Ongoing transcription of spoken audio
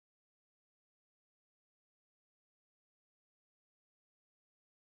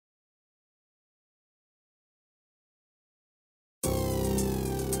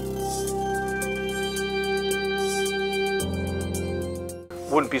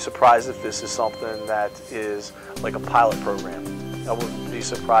wouldn't be surprised if this is something that is like a pilot program. I wouldn't be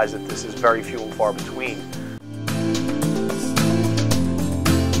surprised if this is very few and far between.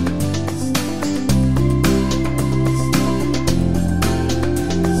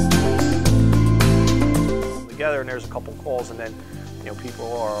 Together, and there's a couple calls, and then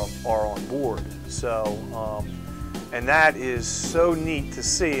people are on board. So and that is so neat to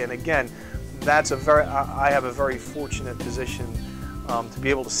see. And again, that's I have a very fortunate position to be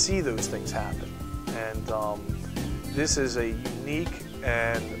able to see those things happen. And this is a unique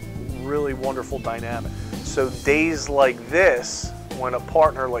and really wonderful dynamic. So days like this, when a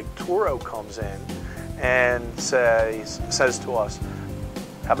partner like Toro comes in and says to us,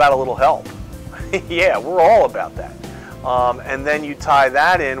 how about a little help? Yeah, we're all about that. And then you tie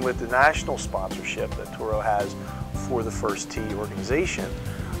that in with the national sponsorship that Toro has for the First Tee organization.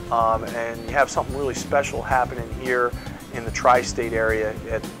 And you have something really special happening here in the tri-state area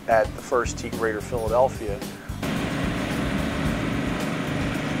at the First Tee Greater Philadelphia.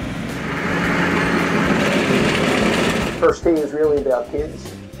 First Tee is really about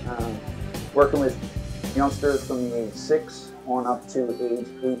kids, working with youngsters from the age 6 on up to age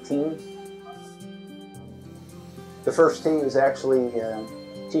 18. The First Tee is actually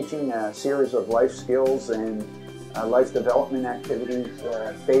teaching a series of life skills and life development activities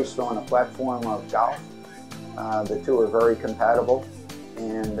based on a platform of golf. The two are very compatible,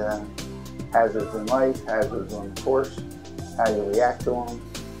 and hazards in life, hazards on the course, how you react to them,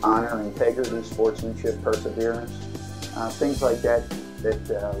 honor, integrity, sportsmanship, perseverance, things like that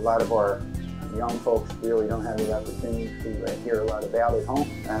a lot of our young folks really don't have the opportunity to hear a lot about at home.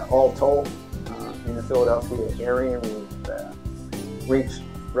 All told, in the Philadelphia area, we've reached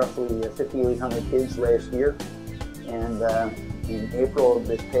roughly 5,800 kids last year, and in April of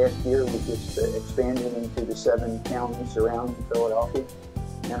this past year, we just expanded into the 7 counties surrounding Philadelphia,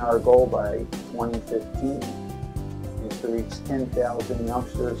 and our goal by 2015 is to reach 10,000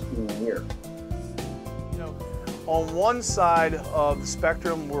 youngsters in a year. On one side of the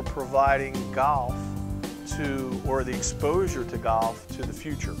spectrum, we're providing golf or the exposure to golf to the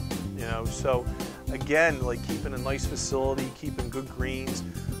future. So again, like keeping a nice facility, keeping good greens,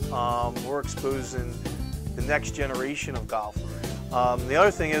 we're exposing the next generation of golf. The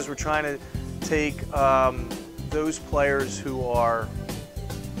other thing is we're trying to take those players who are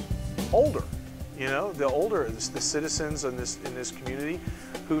older, the citizens in this community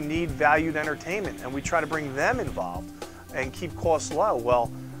who need valued entertainment, and we try to bring them involved and keep costs low.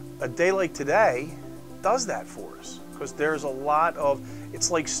 Well, a day like today does that for us, because there's a lot of, it's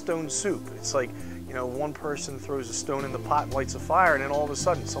like stone soup. It's like, one person throws a stone in the pot and lights a fire, and then all of a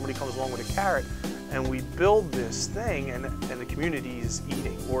sudden somebody comes along with a carrot, and we build this thing, and the community is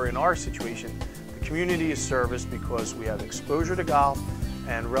eating. Or in our situation, the community is serviced because we have exposure to golf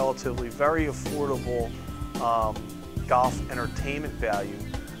and relatively very affordable golf entertainment value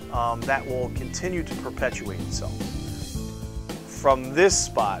that will continue to perpetuate itself. From this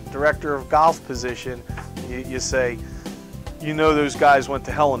spot, director of golf position, you say, those guys went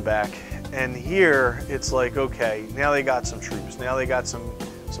to hell and back. And here, it's like, okay, now they got some troops. Now they got some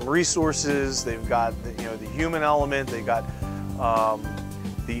resources. They've got the human element. They got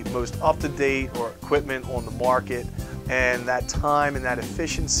the most up-to-date equipment on the market, and that time and that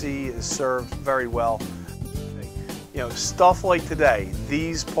efficiency is served very well. Stuff like today,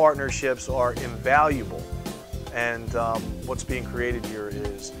 these partnerships are invaluable, and what's being created here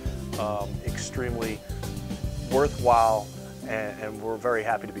is extremely worthwhile, and we're very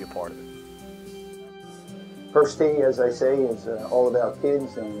happy to be a part of it. First Tee, as I say, is all about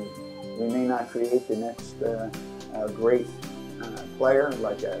kids, and we may not create the next great player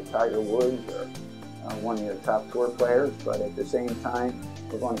like Tiger Woods or one of your top tour players, but at the same time,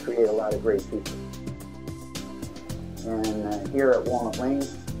 we're going to create a lot of great people. And here at Walnut Lane,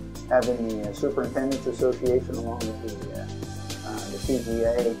 having the Superintendents Association along with the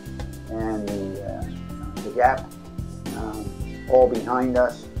PGA and the GAP all behind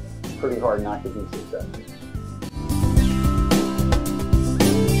us, it's pretty hard not to be successful.